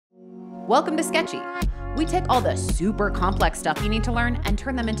Welcome to Sketchy. We take all the super complex stuff you need to learn and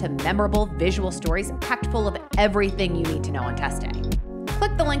turn them into memorable visual stories packed full of everything you need to know in testing.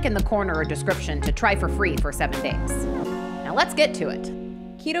 Click the link in the corner or description to try for free for 7 days. Now let's get to it.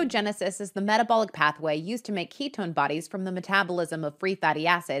 Ketogenesis is the metabolic pathway used to make ketone bodies from the metabolism of free fatty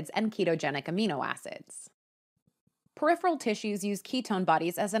acids and ketogenic amino acids. Peripheral tissues use ketone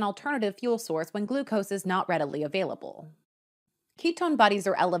bodies as an alternative fuel source when glucose is not readily available. Ketone bodies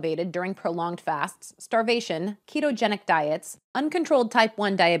are elevated during prolonged fasts, starvation, ketogenic diets, uncontrolled type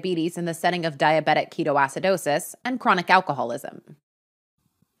 1 diabetes in the setting of diabetic ketoacidosis, and chronic alcoholism.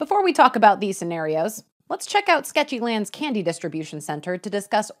 Before we talk about these scenarios, let's check out Sketchyland's Candy Distribution Center to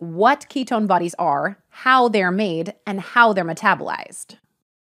discuss what ketone bodies are, how they're made, and how they're metabolized.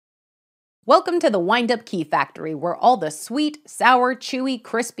 Welcome to the Wind-Up Key Factory, where all the sweet, sour, chewy,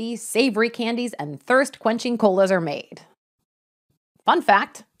 crispy, savory candies and thirst-quenching colas are made. Fun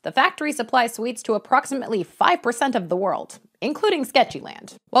fact, the factory supplies sweets to approximately 5% of the world, including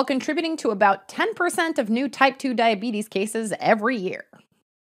Sketchyland, while contributing to about 10% of new type 2 diabetes cases every year.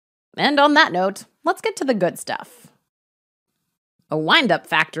 And on that note, let's get to the good stuff. A wind-up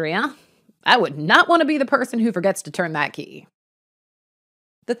factory, huh? I would not want to be the person who forgets to turn that key.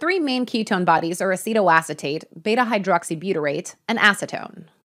 The three main ketone bodies are acetoacetate, beta-hydroxybutyrate, and acetone.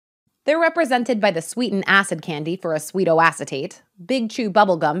 They're represented by the sweetened acid candy for acetoacetate, Big Chew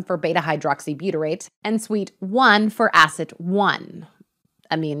bubblegum for beta-hydroxybutyrate, and Sweet 1 for acetone.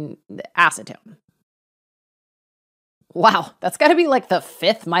 Wow, that's gotta be like the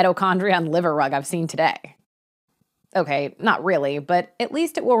 5th mitochondria and liver rug I've seen today. Okay, not really, but at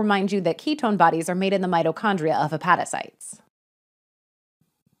least it will remind you that ketone bodies are made in the mitochondria of hepatocytes.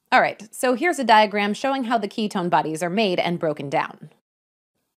 Alright, so here's a diagram showing how the ketone bodies are made and broken down.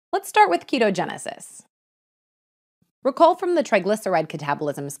 Let's start with ketogenesis. Recall from the triglyceride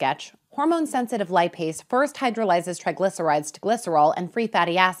catabolism sketch, hormone-sensitive lipase first hydrolyzes triglycerides to glycerol and free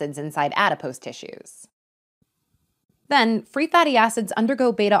fatty acids inside adipose tissues. Then, free fatty acids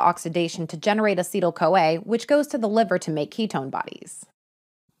undergo beta-oxidation to generate acetyl-CoA, which goes to the liver to make ketone bodies.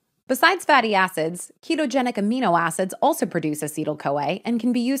 Besides fatty acids, ketogenic amino acids also produce acetyl-CoA and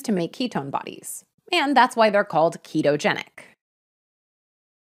can be used to make ketone bodies. And that's why they're called ketogenic.